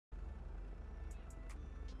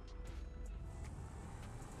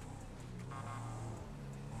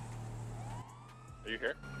you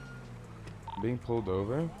here? Being pulled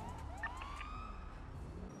over?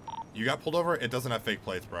 You got pulled over? It doesn't have fake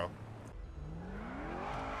plates, bro.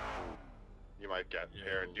 You might get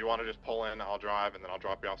here. Do you want to just pull in? I'll drive, and then I'll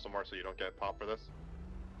drop you off somewhere so you don't get popped for this.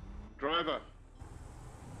 Driver.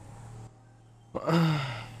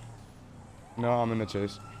 No, I'm in the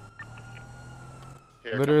chase.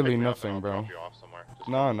 Here, Literally come pick me up and nothing, I'll bro. drop you off somewhere. Just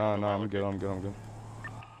No, come no, pick me no, up I'm with good, me. I'm good, I'm good.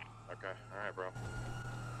 Okay, alright, bro.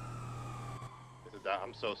 Is it that?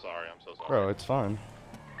 I'm so sorry, I'm so sorry. Bro, it's fine.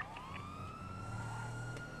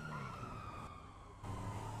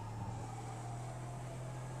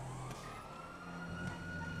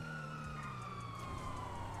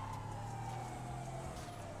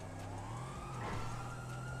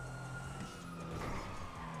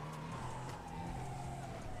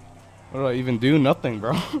 What did I even do? Nothing,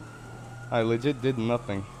 bro. I legit did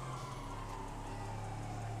nothing.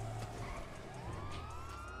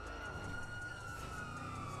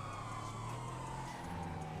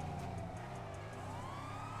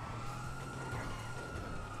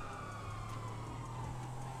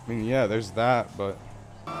 I mean, yeah, there's that, but...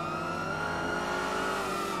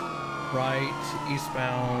 Right,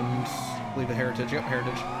 eastbound, leave the Heritage, yep,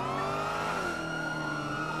 Heritage.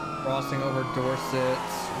 Crossing over Dorset,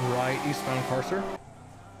 right, eastbound Carcer.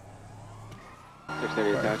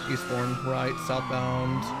 630 attached. Right, Eastbourne, right,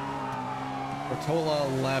 southbound. Portola,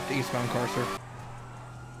 left, eastbound Carcer.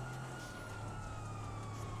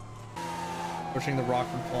 Pushing the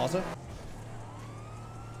Rockford Plaza.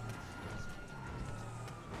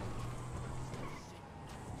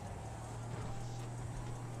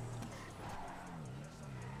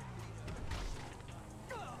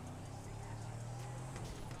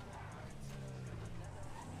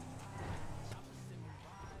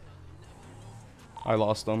 I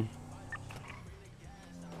lost them.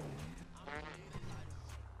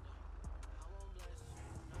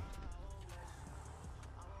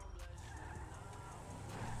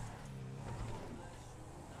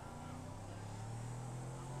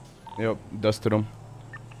 Yep, dusted them.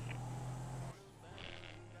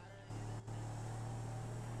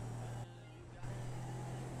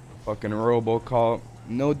 Fucking RoboCop.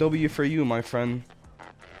 No W for you, my friend.